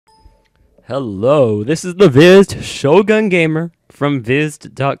Hello, this is the Vizzed Shogun Gamer from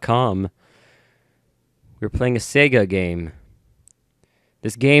Vizzed.com. We're playing a Sega game.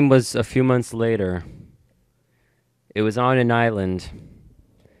 This game was a few months later. It was on an island.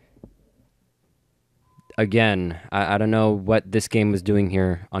 Again, I don't know what this game was doing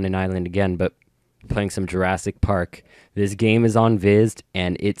here on an island again, but playing some Jurassic Park. This game is on Vizzed,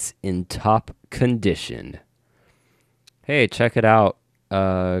 and it's in top condition. Hey, check it out.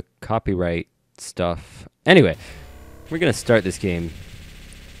 Copyright stuff. Anyway, we're gonna start this game.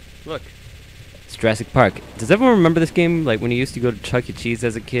 Look, it's Jurassic Park. Does everyone remember this game? Like when you used to go to Chuck E. Cheese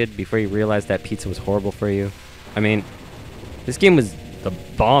as a kid before you realized that pizza was horrible for you? I mean, this game was the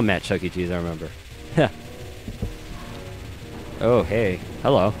bomb at Chuck E. Cheese, I remember. Oh, hey.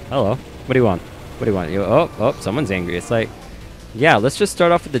 Hello. Hello. What do you want? What do you want? Oh, someone's angry. It's like, yeah, let's just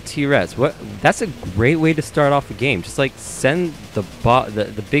start off with the T-Rex. That's a great way to start off a game. Just like send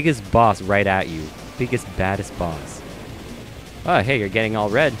the biggest boss right at you. Biggest, baddest boss. Oh, hey, you're getting all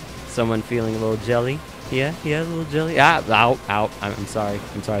red. Someone feeling a little jelly? Yeah, a little jelly. Ah, ow. I'm sorry.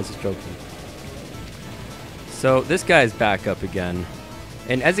 I was just joking. So this guy's back up again.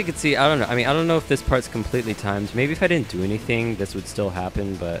 And as you can see, I don't know. I mean, I don't know if this part's completely timed. Maybe if I didn't do anything, this would still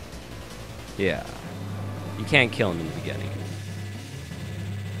happen, but yeah. You can't kill him in the beginning.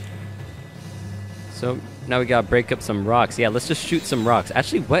 So now we gotta break up some rocks. Yeah, let's just shoot some rocks.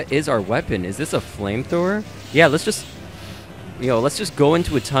 Actually, what is our weapon? Is this a flamethrower? Yeah, let's just go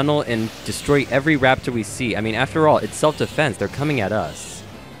into a tunnel and destroy every raptor we see. I mean, after all, it's self-defense. They're coming at us.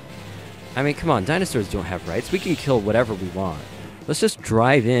 I mean, come on, dinosaurs don't have rights. We can kill whatever we want. Let's just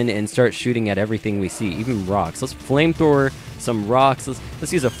drive in and start shooting at everything we see, even rocks. Let's flamethrower some rocks.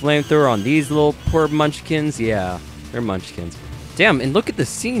 Let's use a flamethrower on these little poor munchkins. Yeah, they're munchkins. Damn, and look at the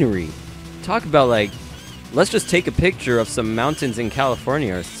scenery. Talk about, like, let's just take a picture of some mountains in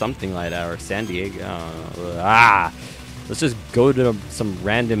California or something like that, or San Diego. Let's just go to some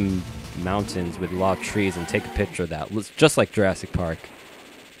random mountains with a lot of trees and take a picture of that. Just like Jurassic Park.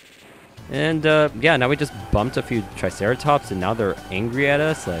 And, yeah, now we just bumped a few Triceratops, and now they're angry at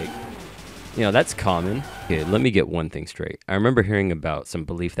us. Like, you know, that's common. Okay, let me get one thing straight. I remember hearing about some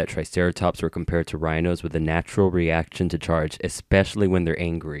belief that Triceratops were compared to rhinos with a natural reaction to charge, especially when they're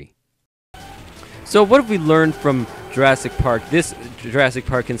angry. So what have we learned from Jurassic Park, this Jurassic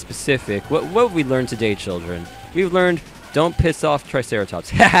Park in specific? What have we learned today, children? We've learned, don't piss off Triceratops.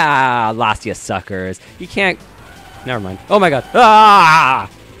 Ha! Lost, you suckers. You can't... Never mind. Oh my god. Ah!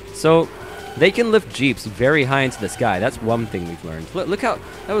 So, they can lift Jeeps very high into the sky. That's one thing we've learned. Look how...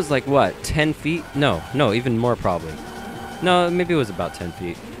 That was like, what, 10 feet? No, even more probably. No, maybe it was about 10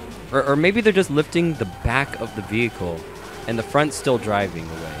 feet. Or maybe they're just lifting the back of the vehicle, and the front's still driving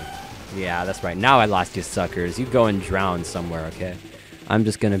away. Yeah, that's right. Now I lost you suckers. You go and drown somewhere, okay? I'm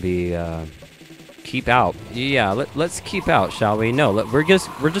just gonna be, keep out. Yeah, let's keep out, shall we? No, we're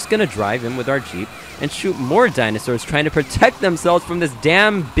just gonna drive in with our Jeep and shoot more dinosaurs trying to protect themselves from this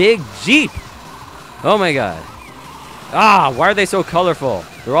damn big Jeep. Oh my god. Ah, why are they so colorful?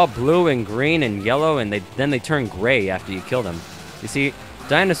 They're all blue and green and yellow, and then they turn gray after you kill them. You see,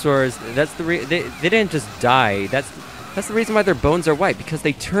 dinosaurs, that's the they didn't just die. That's the reason why their bones are white, because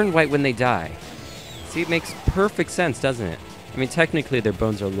they turn white when they die. See, it makes perfect sense, doesn't it? I mean, technically their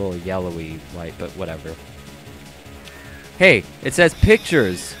bones are a little yellowy white, but whatever. Hey, it says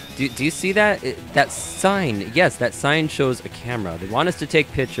pictures. Do you see that? That sign. Yes, that sign shows a camera. They want us to take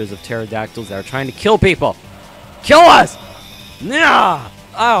pictures of pterodactyls that are trying to kill people. Kill us! Nah!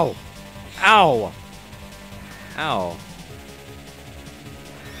 Ow! Ow! Ow.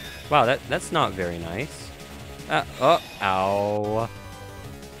 Wow, that's not very nice. Ow.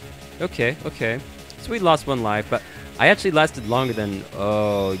 Okay. So we lost one life, but I actually lasted longer than...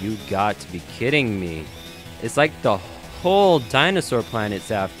 Oh, you got to be kidding me. It's like the whole dinosaur planet's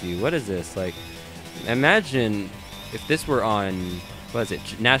after you. What is this? Like, imagine if this were on... What is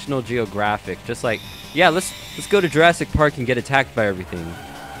it? National Geographic. Just like, yeah, let's go to Jurassic Park and get attacked by everything.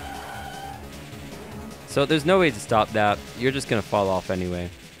 So there's no way to stop that. You're just gonna fall off anyway.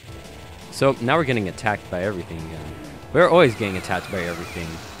 So now we're getting attacked by everything again. We're always getting attacked by everything.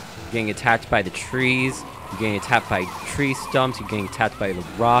 You're getting attacked by the trees. You're getting attacked by tree stumps. You're getting attacked by the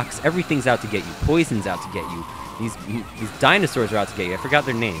rocks. Everything's out to get you. Poison's out to get you. These dinosaurs are out to get you. I forgot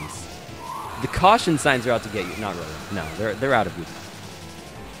their names. The caution signs are out to get you. Not really. No, they're out of you.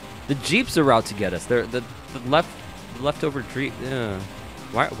 The Jeeps are out to get us. They're the leftover Jeep.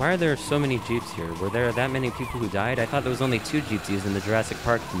 Why are there so many Jeeps here? Were there that many people who died? I thought there was only 2 Jeeps used in the Jurassic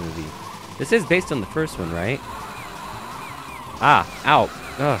Park movie. This is based on the first one, right? Ah, ow.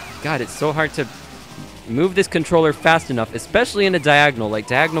 Ugh, God, it's so hard to move this controller fast enough, especially in a diagonal. Like,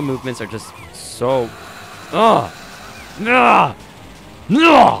 diagonal movements are just so... Ugh! Ugh!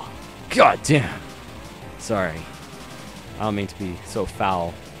 Ugh! God damn! Sorry. I don't mean to be so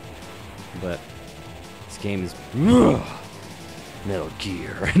foul, but this game is... Ugh! Metal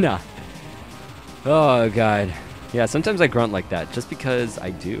Gear. Nah. Oh, God. Yeah, sometimes I grunt like that, just because I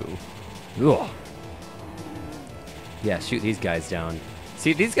do. Ugh. Yeah, shoot these guys down.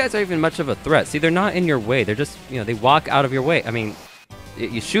 See, these guys aren't even much of a threat. See, they're not in your way. They're just, you know, they walk out of your way. I mean,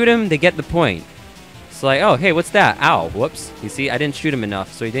 you shoot them, they get the point. It's like, oh, hey, what's that? Ow, whoops. You see, I didn't shoot him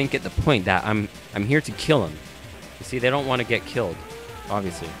enough, so he didn't get the point that I'm here to kill him. You see, they don't want to get killed,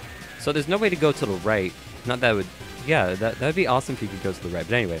 obviously. So there's no way to go to the right. Not that would, yeah, that'd be awesome if you could go to the right.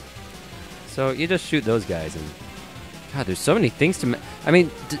 But anyway, so you just shoot those guys, and God, there's so many things to. I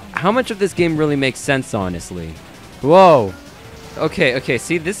mean, how much of this game really makes sense, honestly? Whoa. Okay.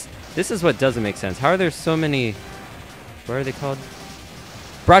 See, this is what doesn't make sense. How are there so many? What are they called?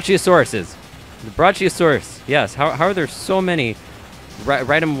 Brachiosauruses. The Brachiosaurus. Yes. How are there so many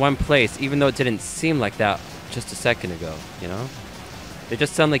right in one place, even though it didn't seem like that just a second ago? You know, they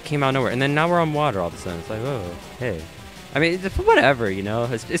just suddenly came out of nowhere, and then now we're on water all of a sudden. It's like, oh, hey. I mean, whatever. You know,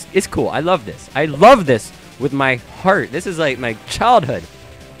 it's cool. I love this. I love this with my heart. This is like my childhood.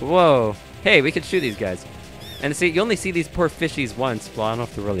 Whoa. Hey, we could shoot these guys. And see, you only see these poor fishies once. Well, I don't know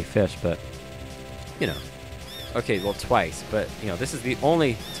if they're really fish, but, you know. Okay, well, twice. But, you know, this is the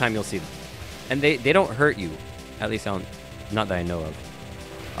only time you'll see them. And they don't hurt you. At least not that I know of.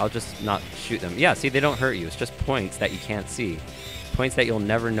 I'll just not shoot them. Yeah, see, they don't hurt you. It's just points that you can't see. Points that you'll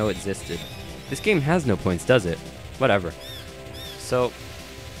never know existed. This game has no points, does it? Whatever. So,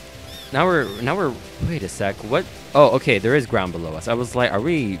 now we're, wait a sec. What? Oh, okay, there is ground below us. I was like, are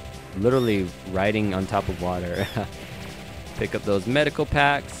we literally riding on top of water? Pick up those medical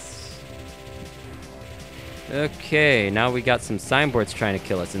packs. Okay, now we got some signboards trying to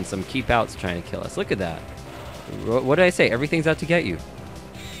kill us and some keep outs trying to kill us. Look at that. What did I say? Everything's out to get you.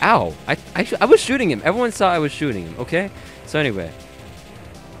 Ow! I was shooting him. Everyone saw I was shooting him. Okay. So anyway,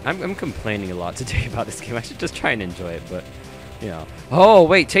 I'm complaining a lot today about this game. I should just try and enjoy it, but you know. Oh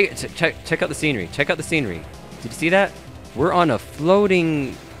wait, check out the scenery. Check out the scenery. Did you see that? We're on a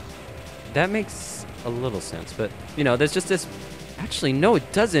floating. That makes a little sense, but, you know, there's just this... Actually, no,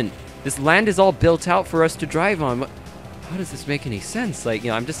 it doesn't. This land is all built out for us to drive on. How does this make any sense? Like, you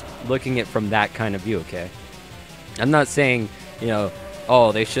know, I'm just looking at it from that kind of view, okay? I'm not saying, you know,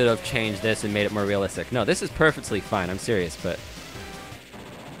 oh, they should have changed this and made it more realistic. No, this is perfectly fine. I'm serious, but...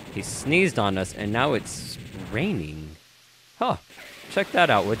 He sneezed on us, and now it's raining. Huh. Check that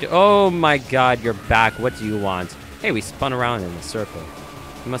out, would you? Oh, my God, you're back. What do you want? Hey, we spun around in a circle.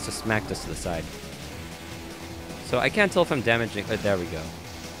 He must have smacked us to the side. So I can't tell if I'm damaging... there we go.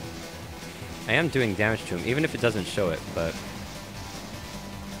 I am doing damage to him, even if it doesn't show it, but...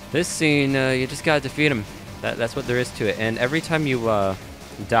 This scene, you just gotta defeat him. That's what there is to it. And every time you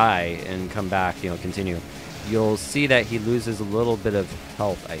die and come back, you know, continue, you'll see that he loses a little bit of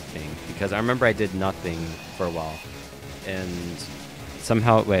health, I think. Because I remember I did nothing for a while. And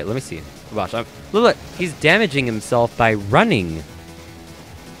somehow... Wait, let me see. Watch. Look, he's damaging himself by running.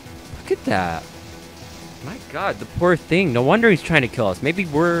 Look at that. My God, the poor thing. No wonder he's trying to kill us. Maybe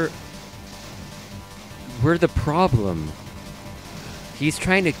we're the problem. He's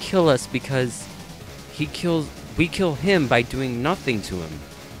trying to kill us because we kill him by doing nothing to him.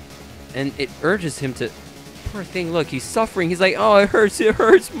 And it urges him to... Poor thing, look, he's suffering. He's like, oh, it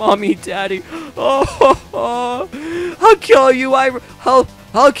hurts, mommy, daddy. Oh, I'll kill you.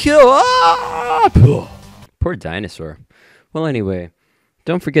 I'll kill. Ah! Poor dinosaur. Well, anyway.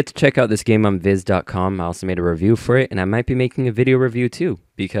 Don't forget to check out this game on Vizzed.com. I also made a review for it, and I might be making a video review too,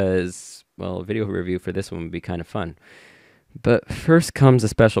 because, well, a video review for this one would be kind of fun. But first comes a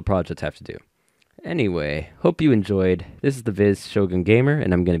special project I have to do. Anyway, hope you enjoyed. This is the Viz Shogun Gamer,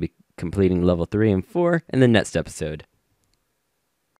 and I'm going to be completing level 3 and 4 in the next episode.